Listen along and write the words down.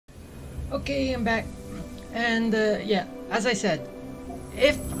Okay, I'm back, and yeah, as I said,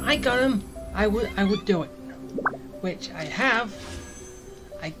 if I got him, I would do it, which I have.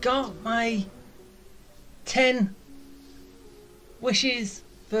 I got my 10 wishes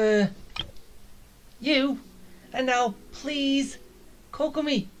for you, and now please,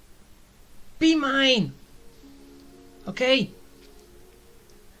 Kokomi, be mine. Okay?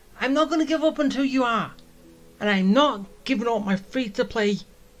 I'm not gonna give up until you are, and I'm not giving up my free-to-play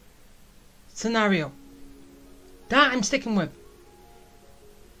scenario. That I'm sticking with.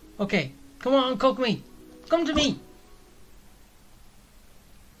 Okay, come on, Kokomi, come to me.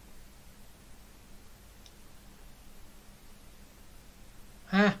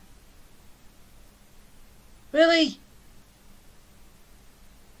 Huh? Really?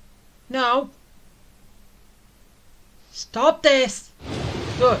 No. Stop this.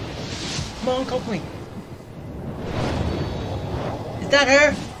 Good. Come on, Kokomi. Is that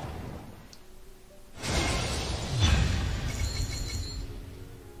her?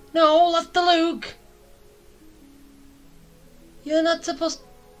 No, that's the Luke. You're not supposed.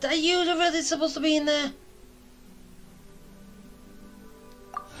 Are you really supposed to be in there?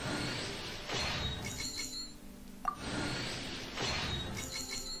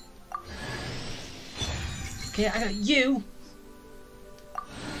 Okay, I got you.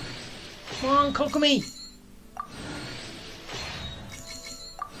 Come on, Kokomi.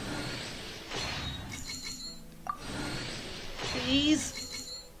 Please.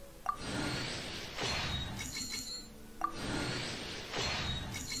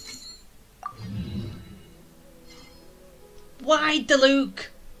 Why,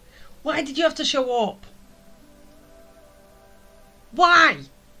 Luke? Why did you have to show up? Why?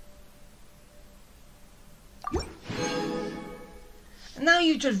 And now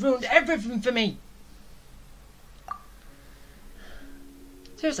you just ruined everything for me.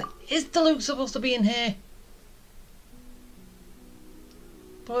 Seriously, is Luke supposed to be in here?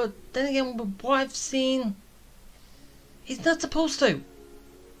 But then again, with what I've seen, he's not supposed to.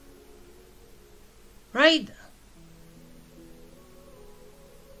 Right?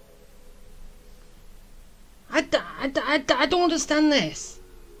 I don't understand this.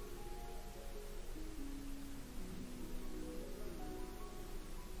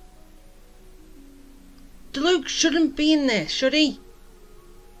 Luke shouldn't be in this, should he?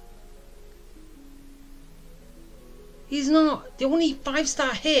 He's not. The only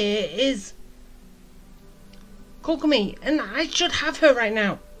 5-star here is Kokomi, and I should have her right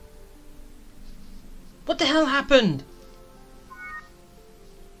now. What the hell happened?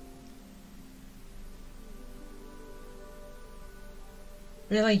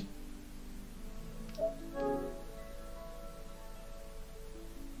 Really?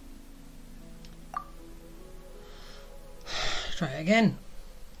 Try it again.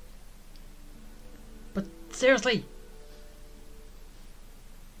 But seriously,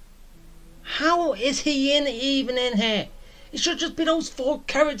 how is he even in here? It should just be those 4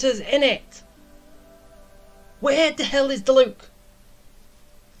 characters in it. Where the hell is Luke?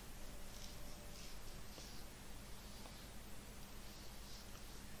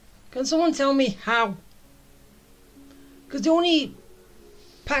 Can someone tell me how? Because the only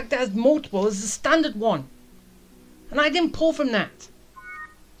pack that has multiple is the standard one. And I didn't pull from that.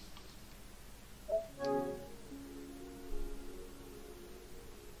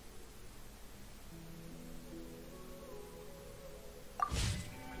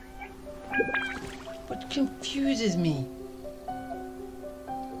 What confuses me?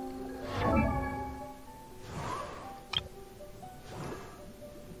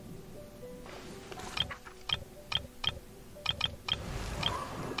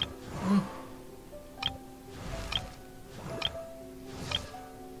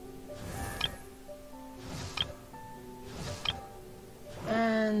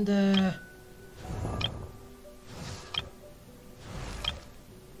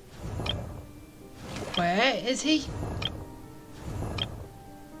 Where is he?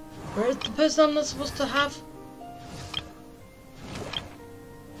 Where is the person I'm not supposed to have?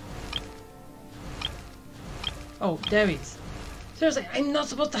 Oh, there he is. Seriously, I'm not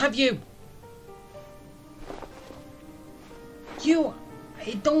supposed to have you.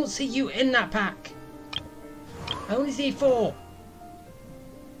 I don't see you in that pack. I only see 4.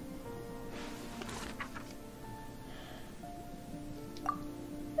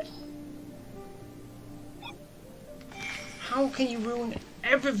 How can you ruin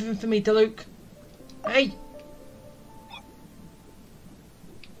everything for me, Luke? Hey!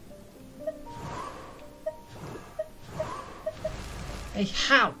 Hey,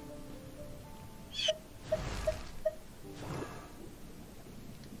 how?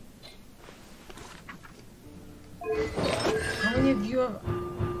 you...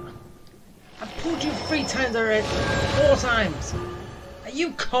 I've pulled you 3 times already. 4 times. Are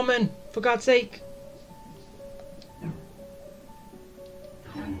you coming, for God's sake?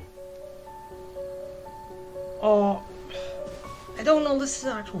 Or... I don't know, this is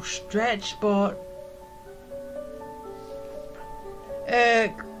an actual stretch, but...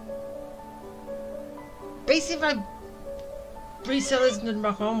 basically if I resell this and then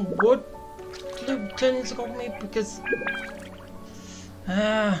back home, would Luke turn into me? Because...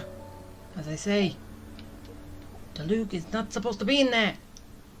 as I say, the Luke is not supposed to be in there.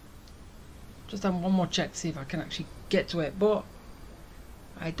 Just have one more check to see if I can actually get to it, but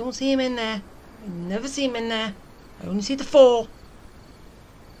I don't see him in there. I never see him in there. I only see the 4.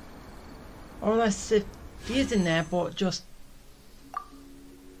 Or unless if he is in there, but just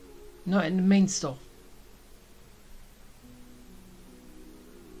not in the main stuff.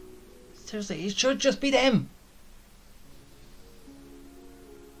 Seriously, it should just be them.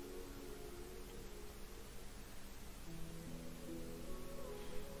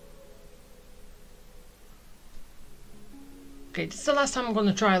 Okay, this is the last time I'm going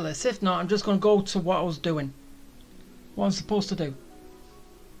to try this. If not, I'm just going to go to what I was doing. What I'm supposed to do.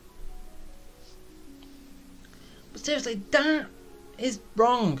 But seriously, that is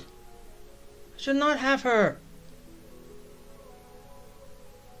wrong. I should not have her.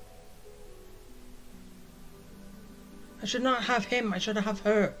 I should not have him. I should have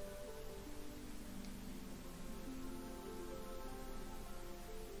her.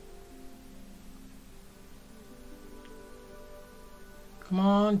 Come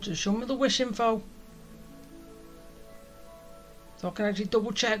on, just show me the wish info. So I can actually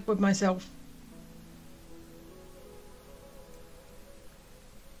double check with myself.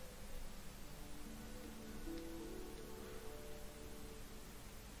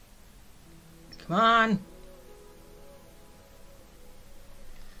 Come on.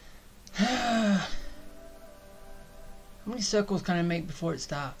 How many circles can I make before it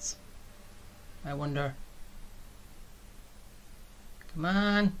starts? I wonder. Come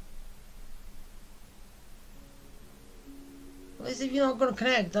on. At least if you're not going to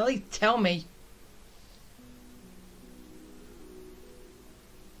connect, at least tell me.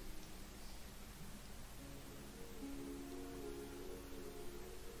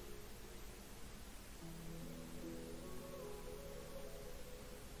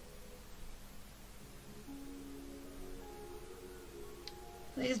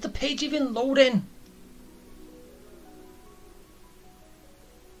 Is the page even loading?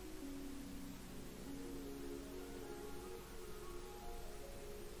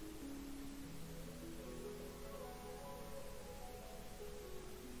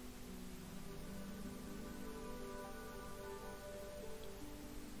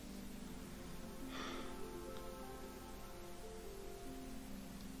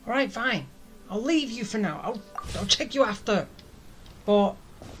 Alright, fine. I'll leave you for now. I'll check you after. But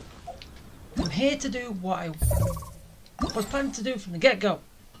I'm here to do what I was planning to do from the get-go.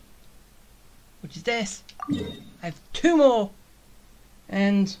 Which is this. I have 2 more.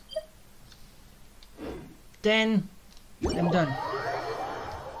 And then I'm done.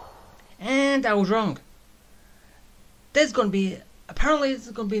 And I was wrong. There's going to be... Apparently there's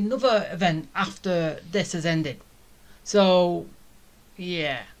going to be another event after this has ended. So,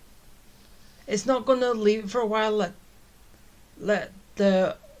 yeah. It's not going to leave it for a while. Let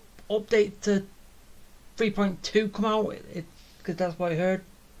the update to 3.2 come out, because that's what I heard.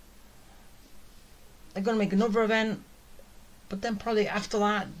 They're going to make another event, but then probably after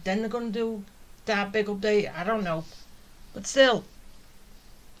that, then they're going to do that big update. I don't know, but still,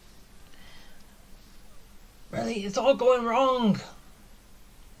 really, it's all going wrong.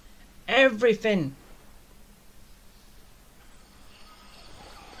 Everything.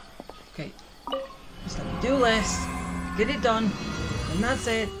 Okay, just let me do this, get it done, and that's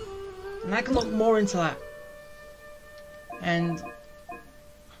it. And I can look more into that. And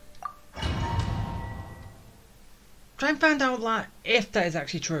try and find out like if that is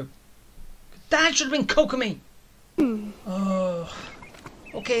actually true. That should have been Kokomi. Oh,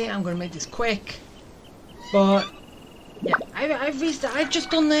 okay, I'm gonna make this quick. But yeah, I've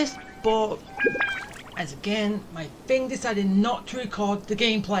just done this, but as again, my thing decided not to record the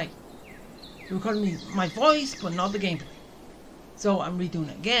gameplay. It recorded my voice, but not the gameplay. So I'm redoing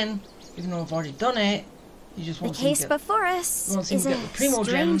it again. Even though I've already done it, you just won't see the case before us is a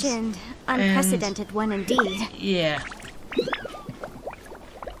strange and unprecedented one indeed. Yeah.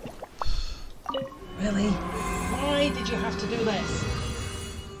 Really? Why did you have to do this?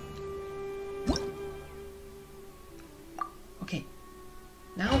 Okay.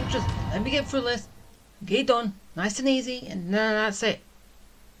 Now just let me get through this. Okay, done. Nice and easy, and then that's it.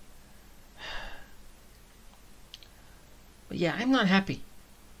 But yeah, I'm not happy.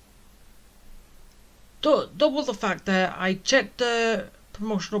 Double the fact that I checked the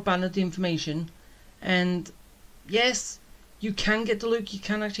promotional banner, the information, and yes, you can get the loot, you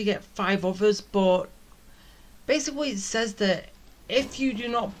can actually get 5 others, but basically it says that if you do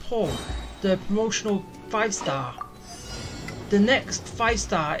not pull the promotional 5-star, the next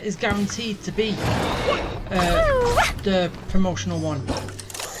 5-star is guaranteed to be the promotional one.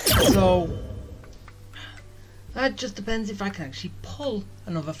 So that just depends if I can actually pull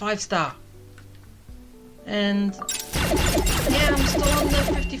another 5-star. And yeah, I'm still on the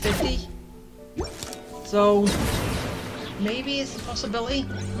 50-50. So maybe it's a possibility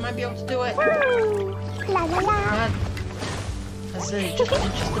I might be able to do it. La la la. But as I say, it just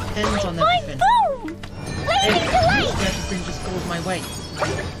depends on everything. If everything just goes my way.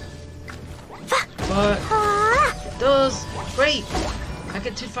 But it does. Great. I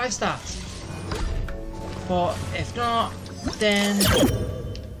get 2 5-stars. But if not, then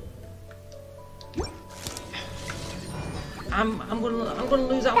I'm gonna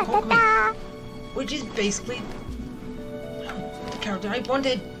lose out on Kokomi, which is basically the character I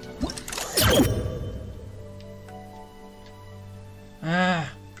wanted.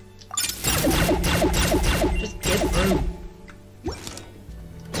 Just get through.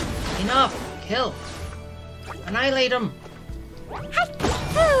 Enough. Kill. Annihilate him. Make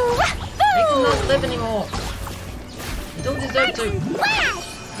him not live anymore. You don't deserve to.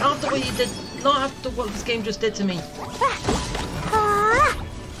 Not after what you did. Not after what this game just did to me.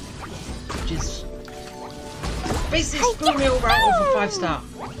 Which is basically screwed me over out of a 5-star.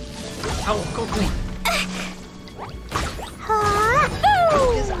 Out of Kokomi.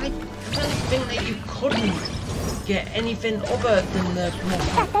 Because I really think that you couldn't get anything other than the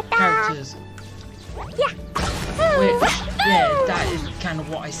promotional characters. Which, yeah, that is kind of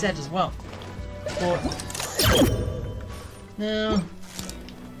what I said as well. But no,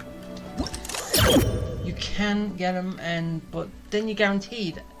 you can get them, but then you're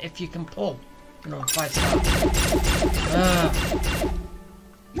guaranteed if you can pull, 5-star.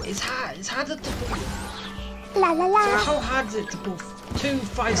 It's hard. It's harder to pull. La la la. So how hard is it to pull 2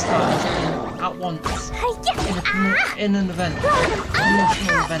 5-stars at once in an event,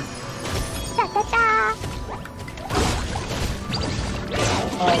 promotional event? Da da da.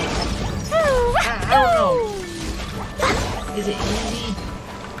 I don't know. Is it easy?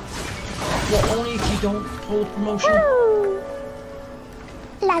 Well, only if you don't pull promotion.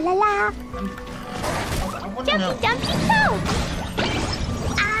 La la la. I want to know. Jumpy go.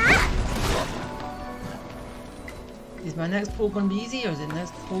 Is my next pull going to be easy, or is the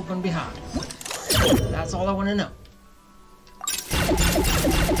next pull going to be hard? That's all I want to know.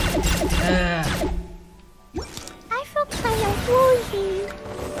 I feel kind of woozy.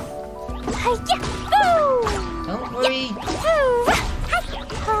 Don't worry.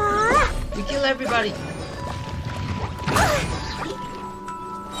 We kill everybody.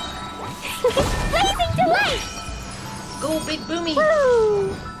 Blazing delight. Go, big boomy.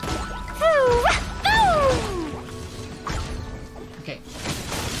 Okay.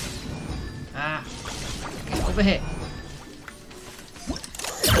 Okay, over here.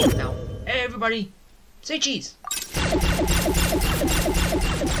 Now, everybody, say cheese.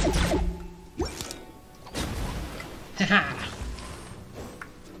 Haha.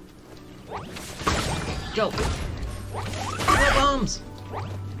 Go. More bombs.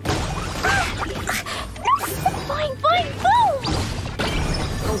 Boing, boing, boom.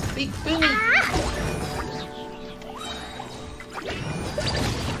 Go, big boomy.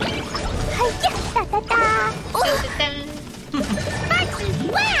 Da da da. Party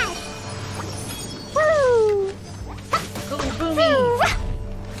blast. Woo. Go, boomy.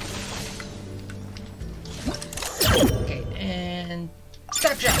 Okay, and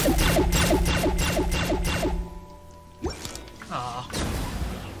stop shot. Aw,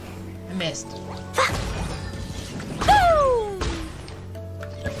 I missed.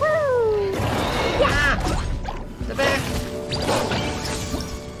 Ah, the back.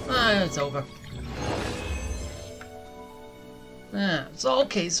 Ah, it's over. So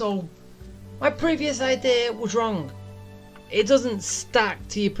okay, so my previous idea was wrong. It doesn't stack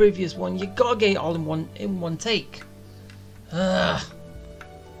to your previous one. You gotta get it all in one take. That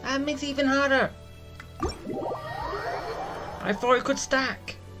makes it even harder. I thought it could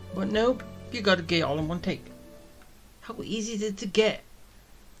stack, but nope. You gotta get it all in one take. How easy is it to get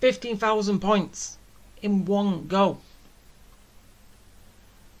 15,000 points in one go?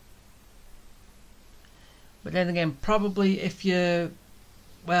 But then again, probably if you,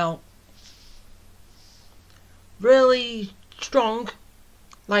 well, really strong,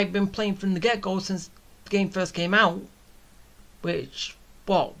 like I've been playing from the get-go since the game first came out, which,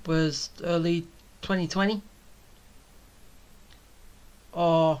 what, was early 2020?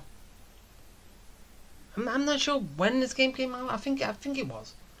 Or I'm not sure when this game came out. I think it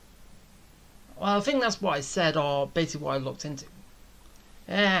was. Well, I think that's what I said, or basically what I looked into.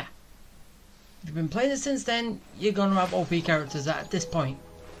 Yeah. If you've been playing it since then, you're gonna have OP characters at this point.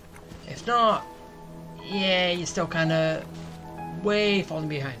 If not, yeah, you're still kinda way falling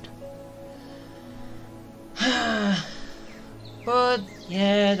behind. But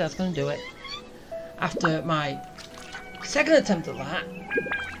yeah, that's gonna do it. After my second attempt at that,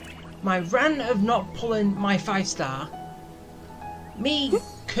 my rant of not pulling my 5-star, me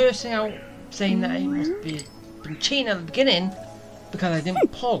cursing out saying that it must be been cheating at the beginning because I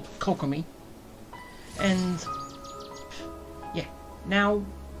didn't pull Kokomi, and yeah, now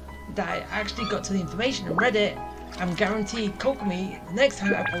that I actually got to the information and read it, I'm guaranteed Kokomi the next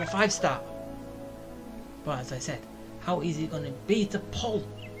time I pull a 5-star. But as I said, how easy is it going to be to pull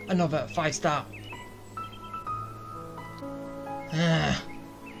another 5-star?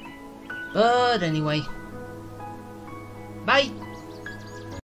 But anyway, bye!